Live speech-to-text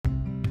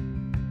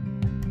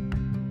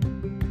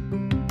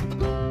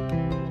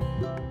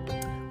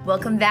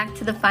welcome back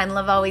to the Find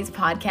Love Always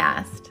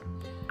podcast.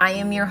 I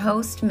am your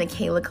host,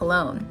 Michaela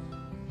Colon.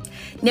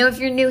 Now, if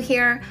you're new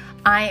here,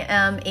 I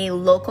am a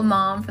local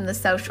mom from the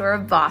South Shore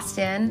of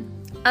Boston,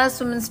 a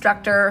swim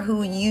instructor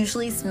who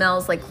usually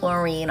smells like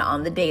chlorine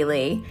on the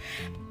daily,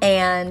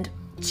 and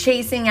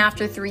chasing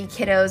after 3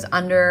 kiddos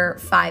under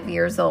 5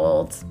 years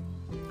old.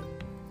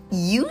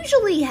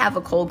 Usually have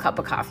a cold cup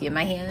of coffee in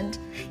my hand.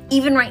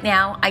 Even right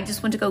now, I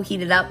just went to go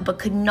heat it up, but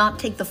could not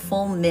take the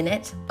full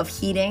minute of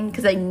heating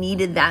because I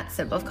needed that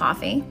sip of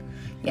coffee.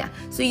 Yeah,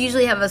 so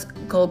usually have a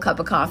cold cup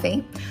of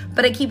coffee,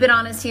 but I keep it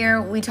honest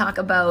here. We talk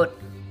about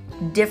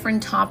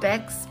different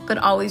topics, but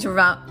always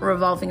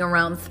revolving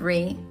around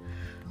 3: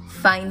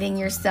 finding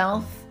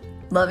yourself,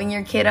 loving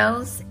your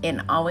kiddos,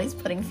 and always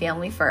putting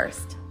family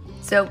first.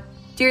 So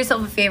do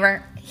yourself a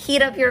favor,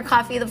 heat up your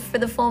coffee for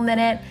the full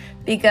minute,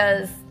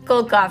 because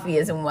cold coffee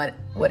isn't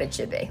what it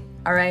should be.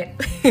 All right?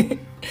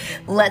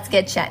 Let's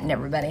get chatting,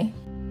 everybody.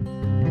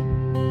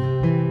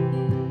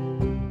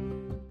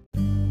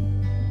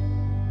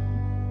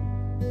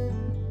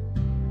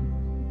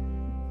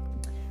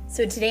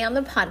 So today on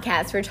the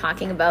podcast, we're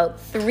talking about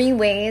 3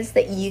 ways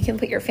that you can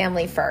put your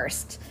family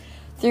first.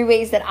 3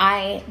 ways that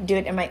I do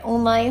it in my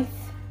own life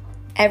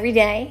every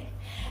day.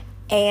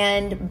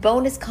 And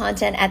bonus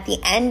content at the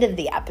end of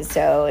the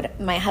episode,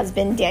 my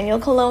husband, Daniel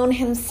Colon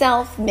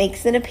himself,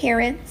 makes an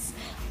appearance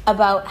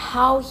about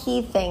how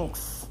he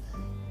thinks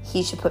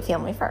he should put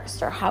family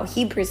first, or how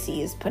he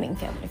perceives putting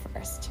family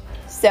first.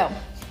 So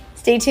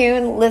stay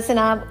tuned, listen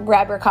up,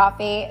 grab your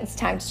coffee. It's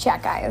time to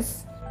chat,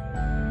 guys.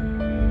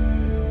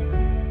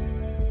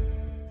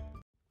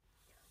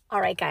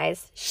 All right,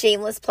 guys,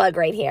 shameless plug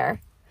right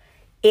here.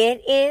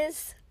 It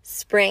is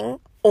spring,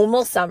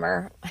 almost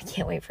summer. I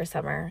can't wait for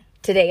summer.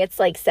 Today it's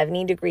like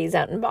 70 degrees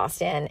out in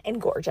Boston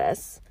and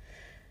gorgeous.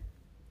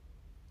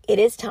 It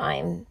is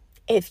time,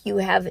 if you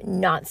have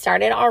not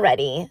started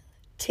already,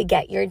 to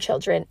get your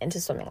children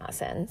into swimming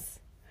lessons.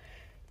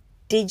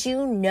 Did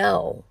you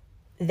know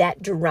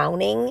that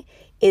drowning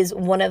is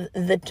one of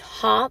the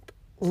top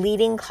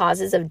leading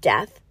causes of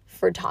death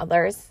for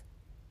toddlers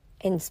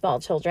and small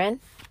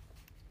children?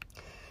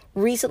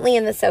 Recently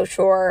in the South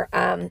Shore,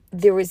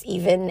 there was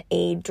even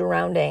a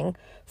drowning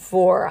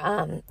for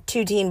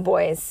 2 teen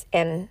boys,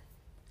 and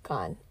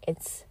God,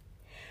 it's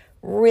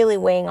really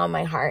weighing on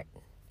my heart.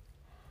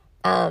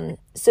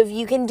 So if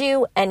you can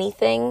do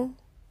anything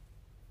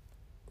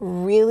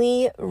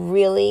really,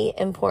 really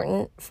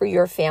important for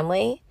your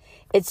family,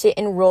 it's to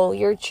enroll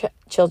your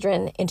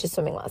children into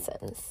swimming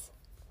lessons.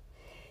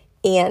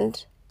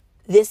 And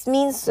this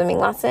means swimming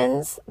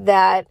lessons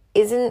that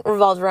isn't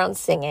revolved around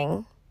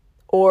singing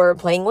or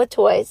playing with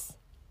toys.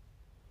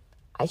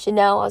 I should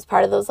know, I was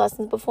part of those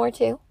lessons before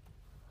too.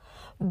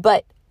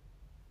 But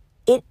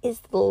it is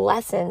the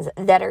lessons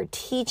that are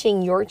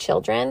teaching your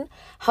children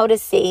how to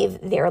save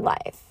their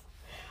life,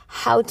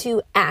 how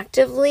to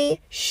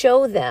actively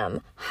show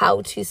them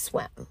how to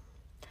swim.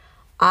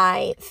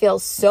 I feel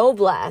so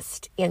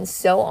blessed and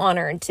so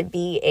honored to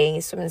be a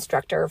swim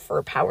instructor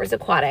for Powers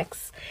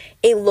Aquatics,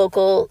 a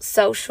local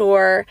South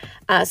Shore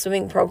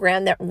swimming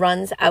program that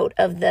runs out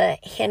of the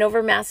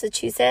Hanover,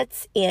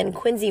 Massachusetts and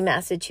Quincy,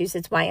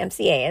 Massachusetts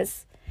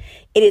YMCAs.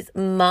 It is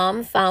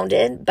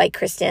mom-founded by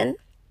Kristen,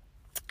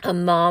 a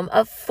mom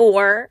of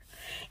 4,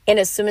 and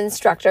a swim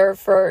instructor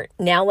for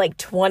now like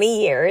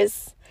 20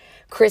 years.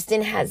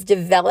 Kristen has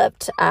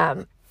developed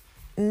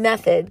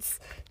methods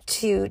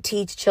to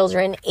teach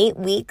children 8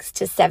 weeks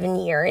to 7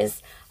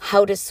 years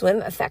how to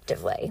swim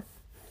effectively.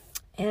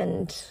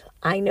 And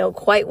I know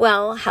quite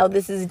well how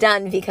this is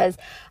done because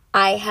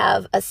I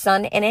have a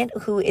son in it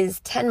who is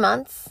 10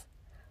 months,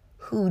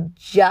 who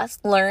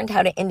just learned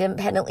how to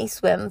independently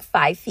swim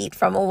 5 feet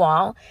from a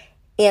wall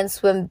and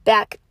swim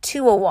back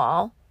to a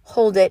wall,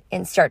 hold it,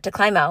 and start to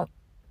climb out.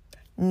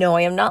 No,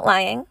 I am not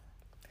lying.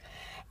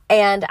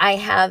 And I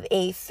have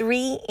a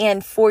 3-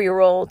 and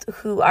 4-year-old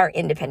who are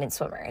independent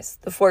swimmers.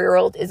 The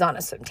 4-year-old is on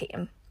a swim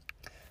team.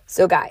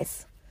 So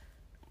guys,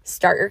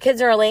 start your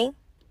kids early.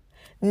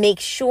 Make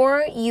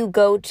sure you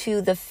go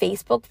to the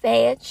Facebook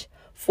page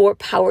for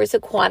Powers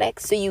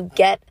Aquatics so you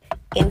get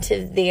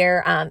into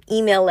their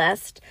email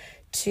list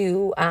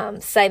to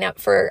sign up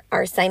for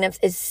our signups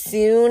as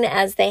soon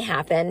as they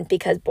happen,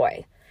 because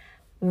boy,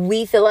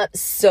 we fill up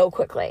so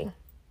quickly.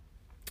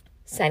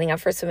 Signing up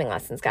for swimming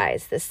lessons,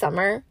 guys, this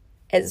summer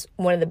is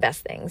one of the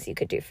best things you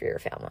could do for your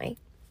family.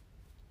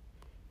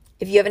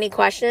 If you have any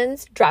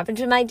questions, drop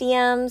into my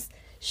DMs,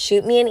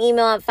 shoot me an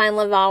email at Find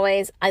Love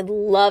Always. I'd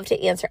love to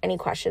answer any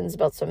questions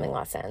about swimming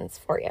lessons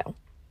for you.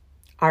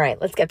 All right,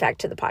 let's get back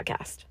to the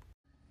podcast.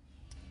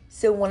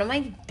 So one of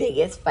my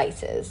biggest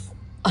vices,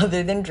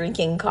 other than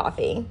drinking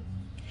coffee,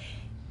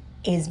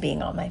 is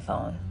being on my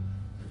phone.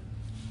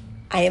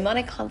 I am on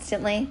it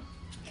constantly.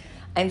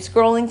 I'm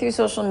scrolling through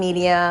social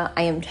media.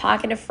 I am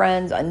talking to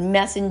friends on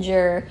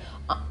Messenger,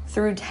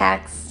 through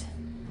text.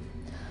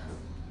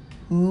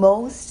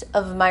 Most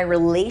of my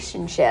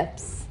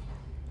relationships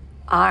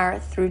are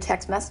through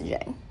text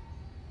messaging.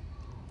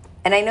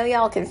 And I know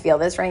y'all can feel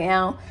this right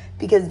now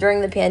because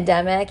during the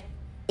pandemic,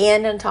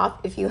 and on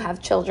top, if you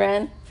have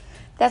children,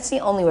 That's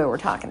the only way we're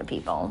talking to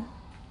people.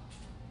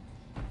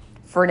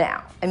 For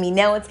now. I mean,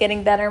 now it's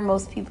getting better.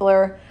 Most people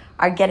are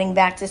getting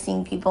back to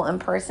seeing people in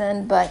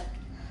person, but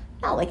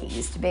not like it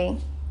used to be.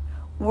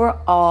 We're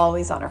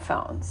always on our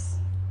phones.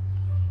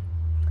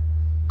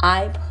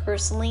 I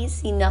personally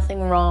see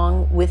nothing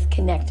wrong with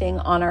connecting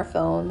on our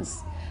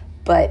phones,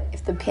 but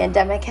if the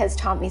pandemic has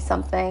taught me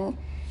something,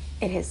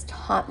 it has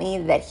taught me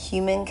that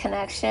human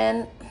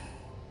connection,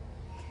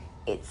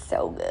 it's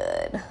so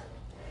good.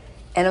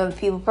 And I'm a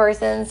people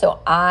person,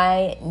 so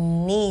I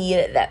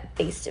need that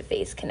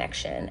face-to-face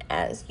connection,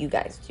 as you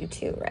guys do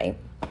too, right?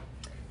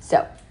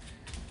 So,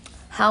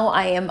 how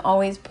I am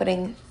always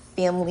putting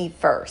family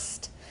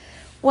first.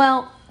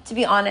 Well, to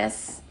be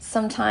honest,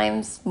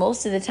 sometimes,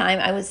 most of the time,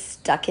 I was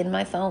stuck in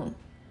my phone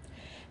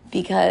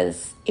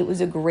because it was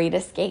a great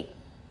escape.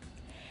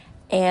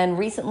 And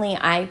recently,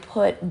 I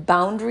put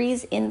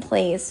boundaries in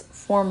place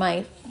for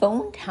my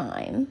phone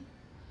time.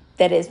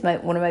 That is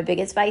one of my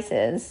biggest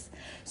vices,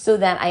 so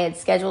that I had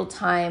scheduled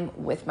time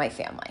with my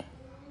family.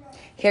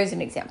 Here's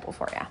an example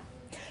for you.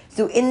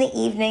 So in the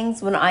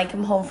evenings when I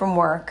come home from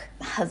work,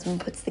 husband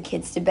puts the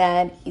kids to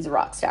bed. He's a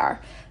rock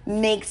star.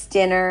 Makes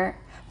dinner.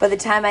 By the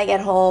time I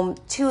get home,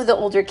 2 of the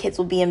older kids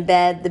will be in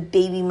bed. The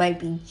baby might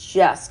be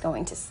just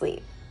going to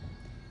sleep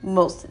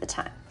most of the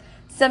time.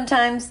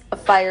 Sometimes a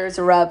fires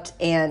erupt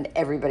and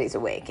everybody's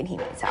awake and he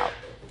needs help.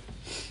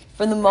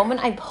 From the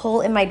moment I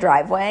pull in my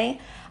driveway,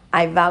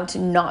 I vow to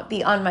not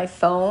be on my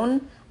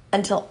phone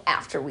until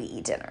after we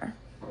eat dinner.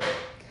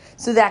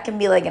 So that can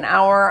be like an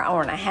hour,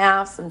 hour and a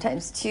half,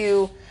 sometimes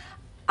 2.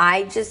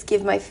 I just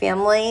give my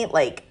family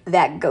like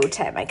that go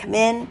time. I come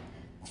in,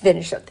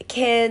 finish up the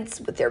kids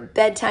with their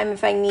bedtime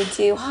if I need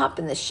to, hop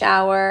in the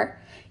shower,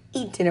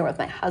 eat dinner with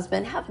my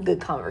husband, have a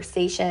good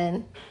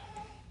conversation.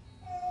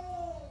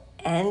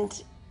 And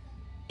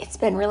it's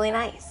been really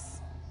nice.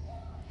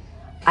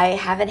 I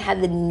haven't had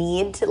the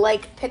need to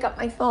like pick up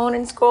my phone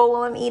and scroll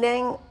while I'm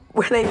eating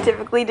when I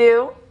typically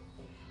do.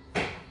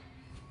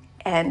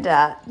 And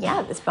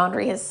this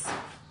boundary has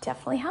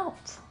definitely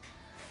helped.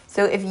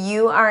 So if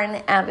you are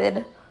an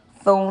avid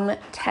phone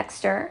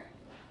texter,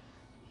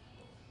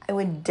 I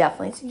would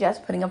definitely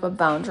suggest putting up a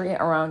boundary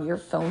around your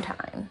phone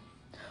time.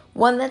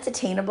 One that's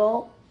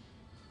attainable.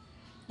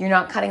 You're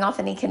not cutting off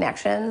any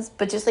connections,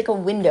 but just like a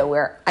window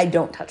where I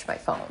don't touch my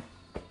phone.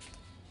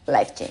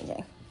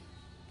 Life-changing.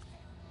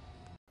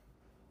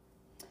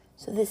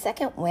 So the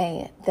second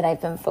way that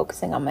I've been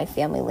focusing on my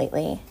family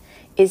lately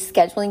is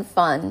scheduling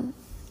fun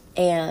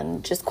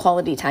and just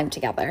quality time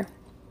together.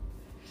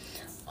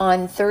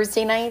 On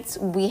Thursday nights,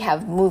 we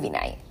have movie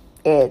night.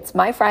 It's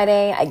my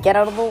Friday. I get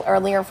out a little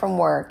earlier from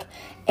work,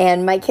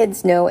 and my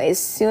kids know as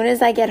soon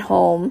as I get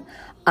home,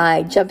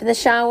 I jump in the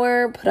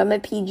shower, put on my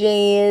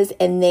PJs,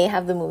 and they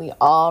have the movie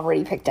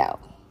already picked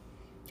out.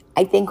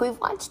 I think we've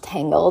watched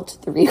Tangled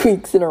 3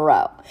 weeks in a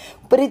row,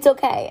 but it's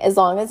okay. As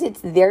long as it's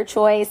their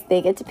choice,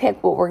 they get to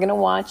pick what we're going to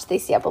watch. They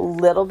stay up a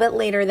little bit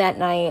later that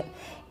night,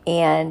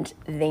 and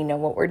they know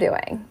what we're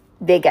doing.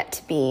 They get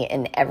to be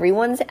in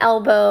everyone's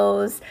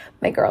elbows.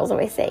 My girls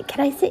always say,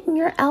 "Can I sit in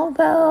your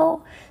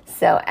elbow?"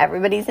 So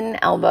everybody's in an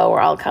elbow.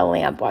 We're all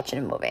cuddling up watching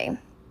a movie.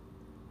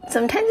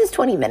 Sometimes it's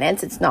 20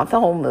 minutes. It's not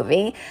the whole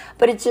movie,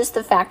 but it's just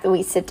the fact that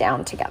we sit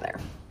down together.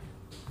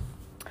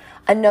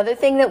 Another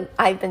thing that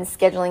I've been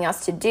scheduling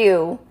us to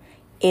do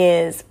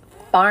is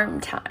farm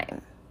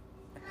time,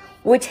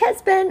 which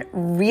has been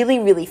really,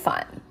 really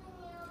fun.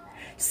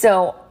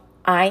 So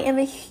I am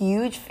a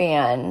huge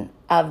fan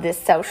of this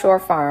South Shore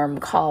farm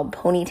called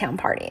Ponytown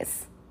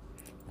Parties.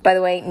 By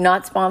the way,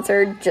 not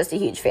sponsored, just a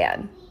huge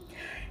fan.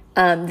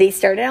 They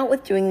started out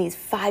with doing these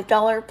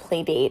 $5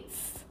 play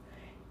dates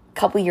a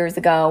couple years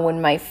ago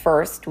when my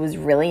first was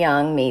really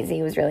young.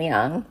 Maisie was really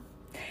young.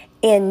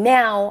 And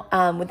now,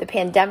 with the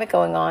pandemic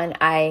going on,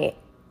 I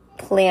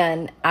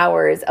plan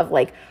hours of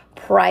like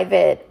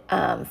private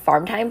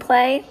farm time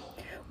play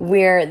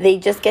where they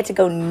just get to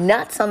go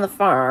nuts on the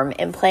farm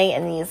and play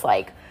in these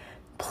like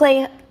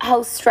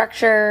playhouse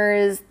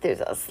structures.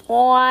 There's a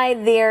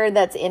slide there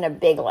that's in a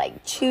big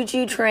like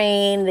choo-choo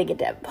train. They get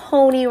to have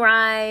pony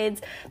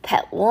rides,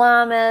 pet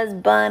llamas,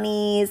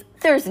 bunnies.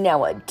 There's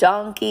now a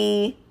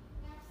donkey.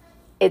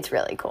 It's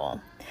really cool.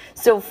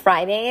 So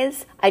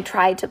Fridays, I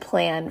try to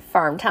plan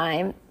farm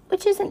time,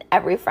 which isn't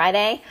every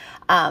Friday,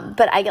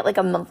 but I get like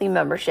a monthly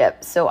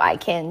membership, so I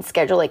can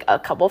schedule like a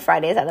couple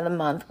Fridays out of the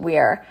month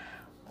where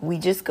we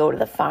just go to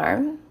the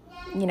farm.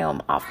 You know,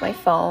 I'm off my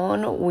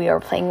phone. We are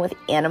playing with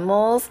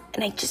animals,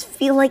 and I just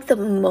feel like the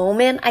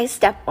moment I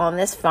step on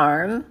this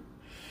farm,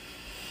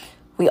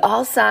 we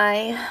all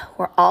sigh,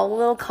 we're all a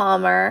little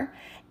calmer,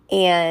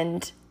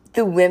 and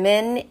the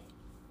women,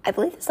 I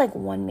believe there's like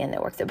one man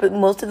that works there, but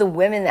most of the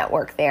women that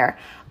work there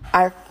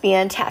are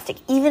fantastic.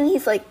 Even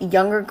these like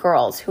younger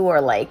girls who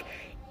are like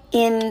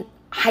in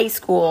high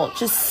school,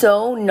 just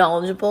so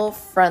knowledgeable,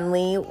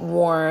 friendly,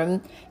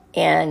 warm,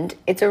 and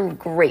it's a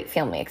great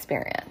family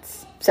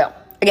experience. So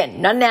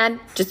again, not an ad,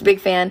 just a big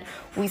fan.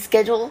 We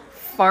schedule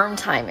farm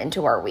time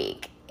into our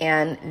week,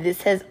 and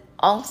this has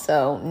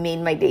also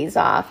made my days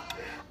off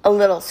a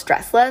little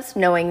stressless,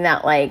 knowing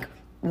that like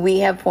we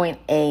have point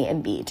A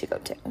and B to go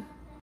to.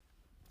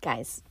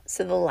 Guys,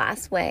 so the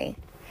last way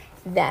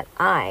that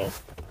I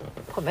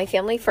put my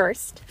family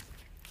first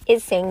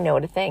is saying no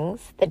to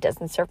things that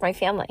doesn't serve my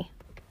family.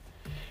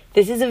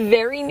 This is a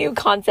very new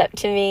concept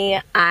to me.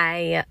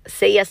 I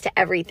say yes to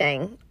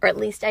everything, or at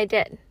least I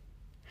did.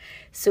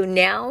 So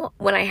now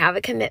when I have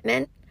a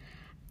commitment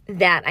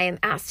that I am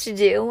asked to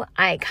do,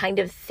 I kind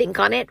of think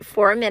on it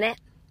for a minute.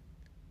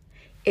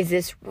 Is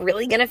this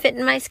really going to fit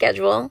in my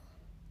schedule?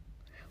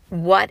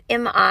 What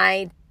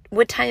time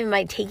am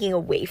I taking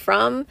away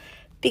from?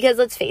 Because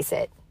let's face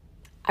it,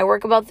 I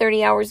work about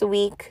 30 hours a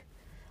week.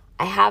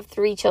 I have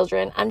 3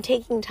 children. I'm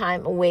taking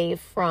time away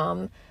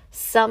from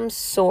some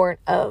sort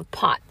of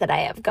pot that I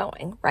have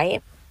going,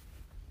 right?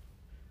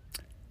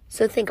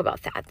 So think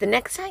about that. The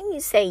next time you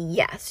say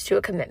yes to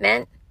a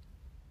commitment,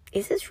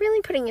 is this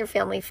really putting your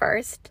family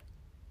first?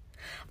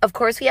 Of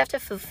course, we have to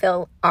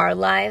fulfill our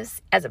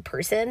lives as a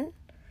person,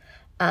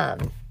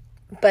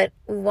 but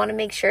we want to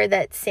make sure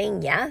that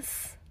saying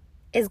yes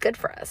is good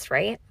for us,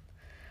 right?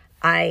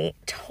 I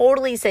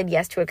totally said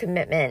yes to a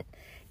commitment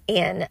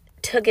and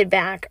took it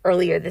back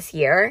earlier this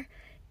year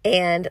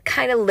and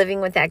kind of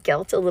living with that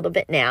guilt a little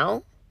bit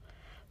now.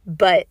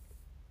 But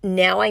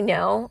now I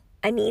know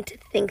I need to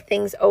think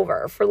things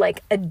over for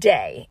like a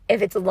day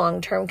if it's a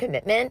long-term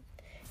commitment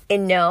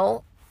and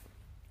know,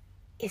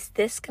 is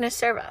this going to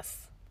serve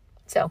us?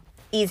 So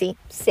easy,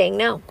 saying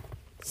no.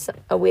 So,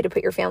 a way to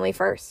put your family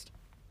first.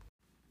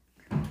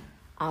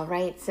 All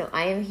right, so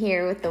I am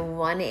here with the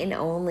one and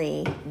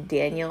only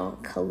Daniel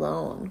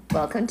Colon.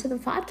 Welcome to the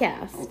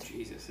podcast. Oh,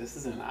 Jesus, this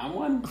is an on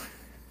one?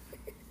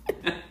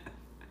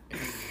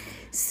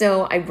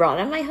 So I brought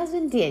on my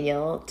husband,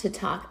 Daniel, to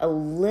talk a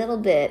little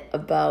bit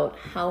about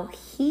how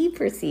he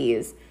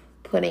perceives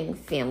putting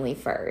family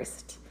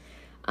first.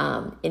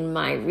 In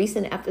my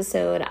recent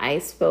episode, I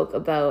spoke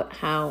about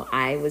how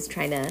I was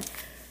trying to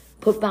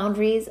put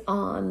boundaries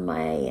on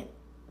my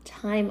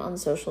time on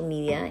social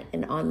media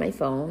and on my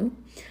phone.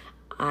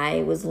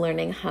 I was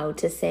learning how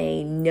to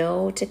say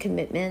no to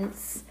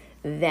commitments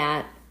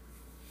that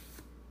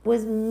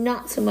was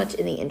not so much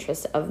in the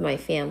interest of my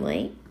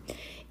family,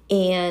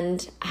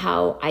 and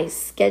how I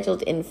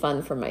scheduled in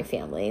fun for my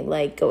family,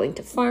 like going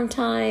to farm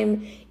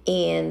time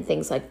and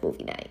things like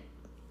movie night.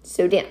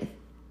 So Dan,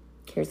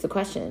 here's the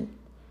question.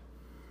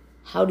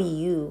 How do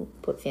you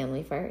put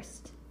family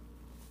first?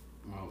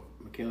 Well,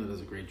 Michaela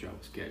does a great job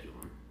of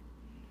scheduling.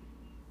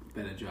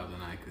 Better job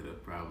than I could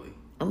have, probably.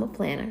 I'm a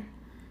planner.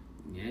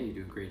 Yeah, you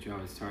do a great job.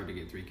 It's hard to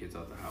get 3 kids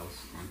out the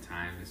house on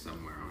time and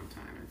somewhere on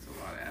time. It's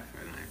a lot of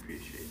effort, and I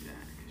appreciate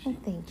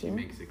that. Thank you. She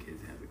makes the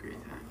kids have a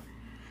great time.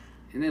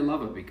 And they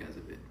love it because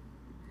of it.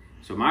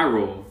 So my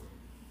role,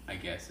 I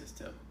guess, is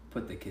to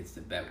put the kids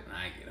to bed when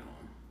I get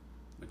home,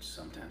 which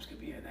sometimes could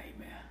be a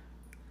nightmare.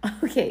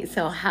 Okay,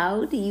 so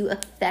how do you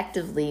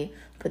effectively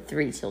put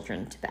 3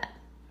 children to bed?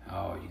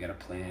 Oh, you got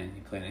to plan.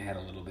 You plan ahead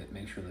a little bit.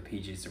 Make sure the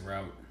PJs are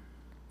out.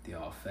 They're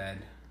all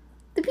fed.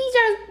 The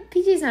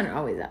PJs aren't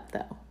always up,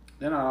 though.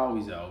 They're not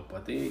always out,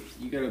 but you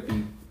got to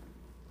be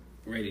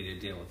ready to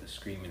deal with the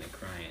screaming and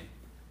crying.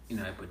 You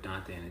know, I put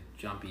Dante in a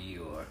jumpy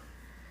or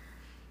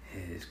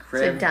his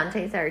crib. So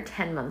Dante's our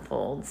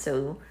 10-month-old,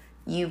 so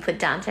you put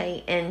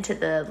Dante into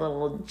the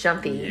little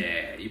jumpy.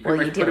 Yeah, you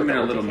pretty much put him in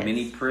a little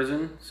mini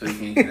prison so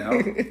he can't get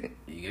out.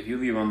 If you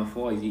leave him on the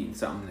floor, he's eating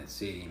something that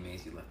Sadie and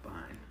Maisie left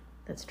behind.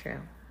 That's true.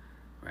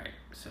 Right,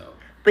 so.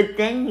 But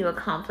then you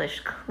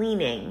accomplish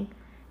cleaning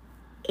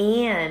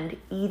and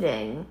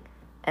eating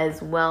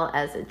as well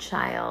as a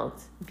child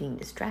being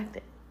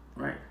distracted.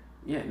 Right.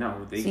 Yeah,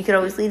 no. So you could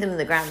always leave them in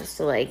the ground just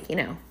to,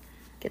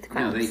 get the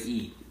crumbs. No,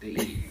 they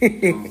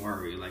eat. Don't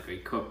worry. I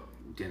cook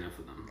dinner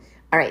for them.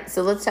 All right,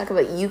 so let's talk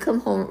about you come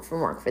home from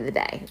work for the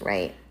day,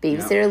 right?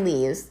 Babysitter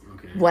leaves.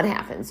 Okay. What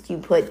happens? Do you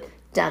put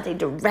Dante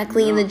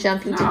directly in the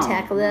jumpy to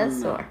tackle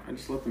this? Or I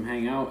just let them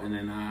hang out, and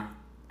then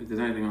if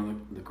there's anything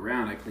on the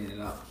ground, I clean it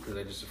up because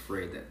I'm just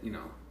afraid that,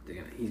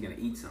 he's going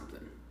to eat something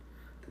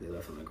that they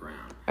left on the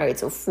ground. All right,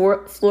 so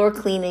floor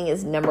cleaning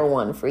is number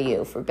 1 for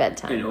you for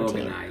bedtime and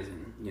routine. Organizing.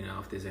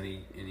 If there's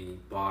any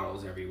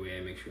bottles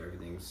everywhere, make sure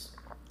everything's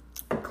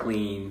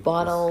clean.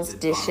 Bottles,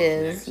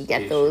 dishes, you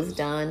get those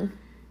done.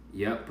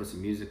 Yep, put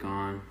some music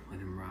on, let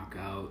him rock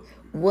out.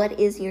 What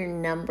is your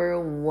number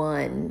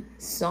 1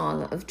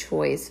 song of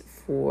choice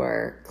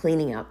for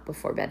cleaning up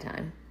before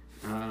bedtime?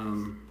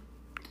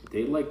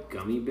 They like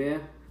Gummy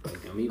Bear by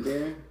Gummy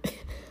Bear.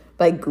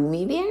 By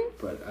Gummy Bear?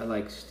 But I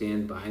like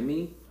Stand By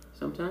Me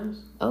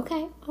sometimes.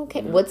 Okay.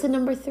 Yeah. What's the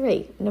number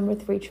 3? Number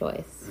 3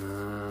 choice?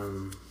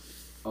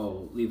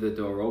 Leave the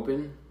Door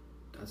Open.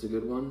 That's a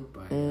good one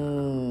by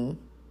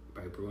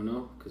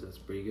Bruno, because that's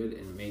pretty good.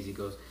 And Maisie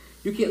goes,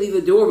 you can't leave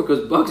the door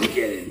because bugs are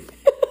getting.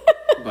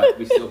 But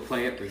we still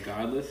play it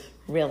regardless.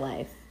 Real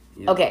life.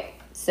 Yep. Okay,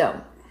 so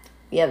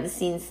you have the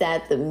scene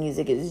set. The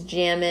music is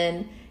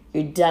jamming.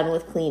 You're done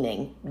with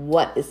cleaning.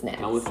 What is next?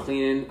 Done with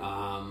cleaning.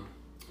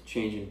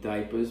 Changing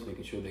diapers,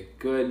 making sure they're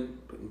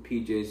good. Putting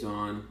PJs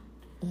on.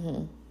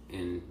 Mm-hmm.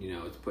 And,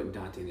 it's putting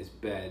Dante in his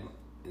bed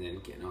and then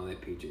getting all their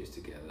PJs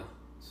together.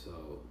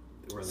 So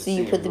So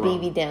you put the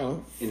baby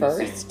down first? In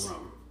the same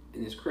room,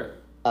 in his crib.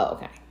 Oh,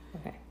 okay.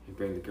 We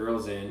bring the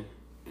girls in,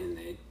 and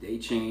they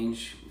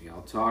change. We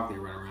all talk. They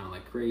run around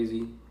like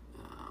crazy.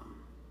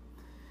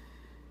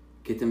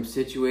 Get them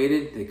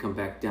situated. They come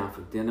back down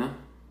for dinner,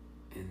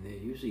 and they're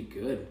usually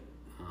good.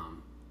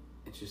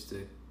 It's just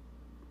a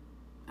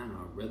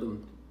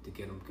rhythm to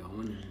get them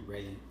going and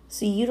ready.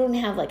 So you don't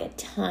have like a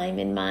time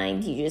in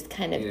mind? You just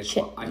kind of...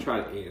 I try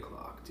at 8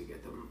 o'clock to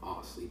get them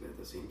all asleep at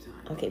the same time.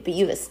 Okay, but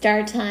you have a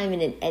start time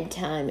and an end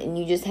time, and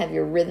you just have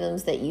your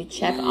rhythms that you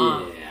check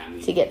off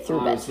to get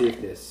through bedtime.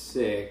 If they're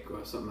sick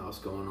or something else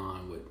going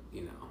on with,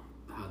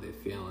 how they're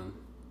feeling,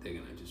 they're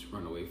going to just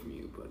run away from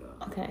you.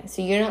 But okay,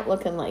 so you're not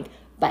looking like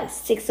by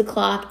 6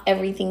 o'clock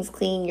everything's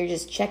clean. You're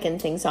just checking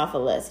things off a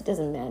list. It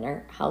doesn't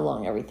matter how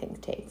long everything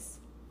takes.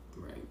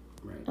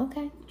 Right.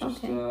 Okay.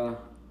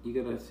 You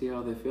got to see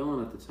how they're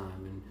feeling at the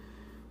time, and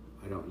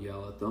I don't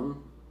yell at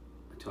them.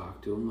 I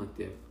talk to them like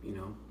they're,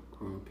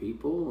 grown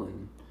people,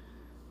 and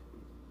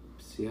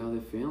see how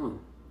they're feeling.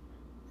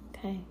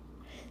 Okay.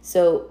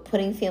 So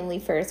putting family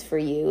first for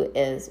you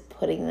is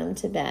putting them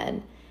to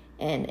bed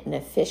and an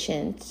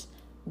efficient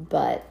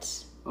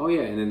but... Oh,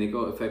 yeah, and then they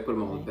go, if I put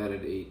them all to bed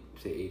at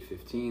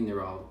 8:15,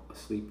 they're all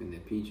asleep in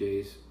their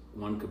PJs.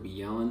 One could be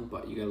yelling,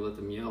 but you got to let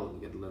them yell. You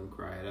got to let them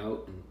cry it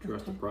out and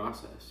trust the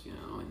process,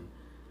 and...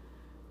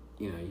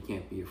 you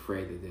can't be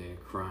afraid that they're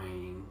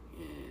crying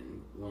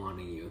and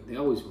wanting you. They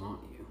always want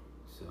you.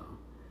 So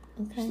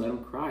just let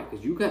them cry.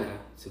 Because you got to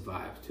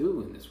survive,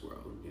 too, in this world,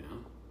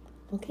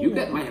 Okay. You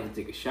might have to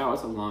take a shower.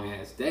 It's a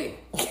long-ass day.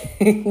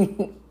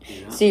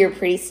 So you're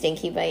pretty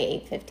stinky by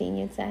 8:15,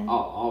 you'd say? Oh,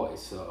 always.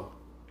 So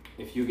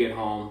if you get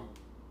home,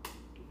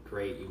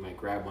 great. You might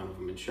grab one of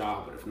them and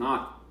shower. But if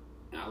not,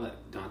 I'll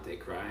let Dante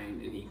cry.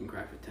 And he can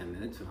cry for 10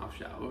 minutes, and I'll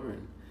shower.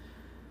 And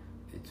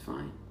it's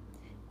fine.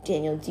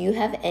 Daniel, do you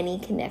have any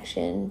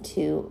connection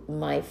to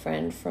My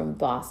Friend from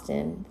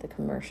Boston, the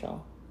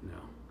commercial? No,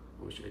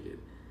 I wish I did.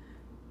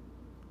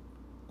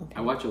 Okay.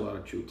 I watch a lot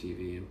of True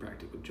TV and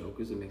Practical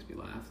Jokers. It makes me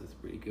laugh. That's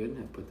pretty good.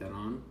 I put that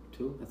on,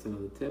 too. That's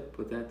another tip.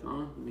 Put that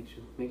on. It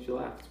makes you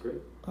laugh. It's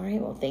great. All right.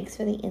 Well, thanks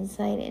for the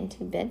insight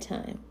into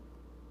bedtime.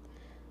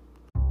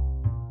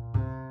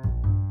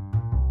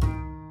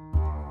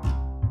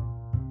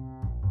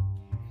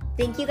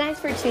 Thank you guys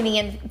for tuning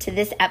in to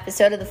this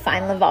episode of the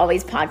Find Love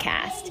Always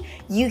podcast.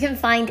 You can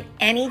find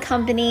any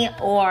company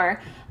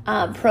or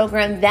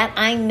program that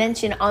I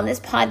mention on this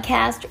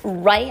podcast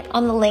right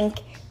on the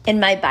link in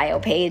my bio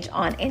page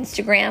on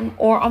Instagram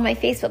or on my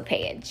Facebook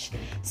page.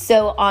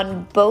 So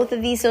on both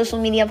of these social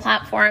media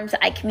platforms,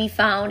 I can be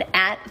found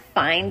at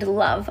Find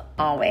Love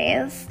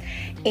Always.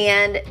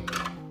 And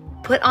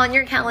put on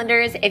your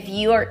calendars if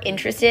you are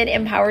interested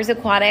in Powers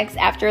Aquatics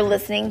after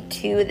listening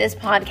to this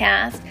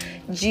podcast.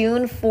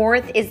 June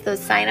 4th is the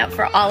sign up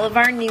for all of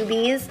our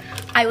newbies.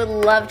 I would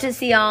love to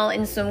see y'all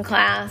in swim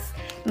class.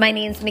 My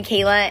name's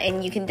Michaela,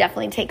 and you can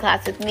definitely take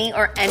class with me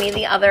or any of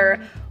the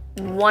other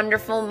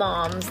wonderful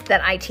moms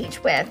that I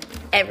teach with.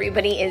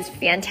 Everybody is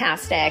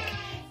fantastic,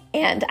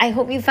 and I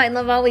hope you find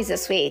love always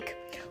this week.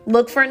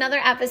 Look for another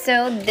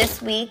episode this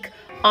week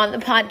on the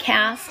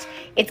podcast.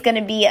 It's going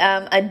to be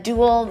a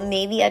dual,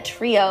 maybe a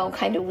trio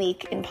kind of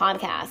week in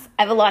podcasts.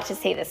 I have a lot to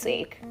say this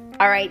week.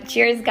 All right,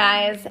 cheers,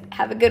 guys.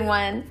 Have a good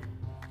one.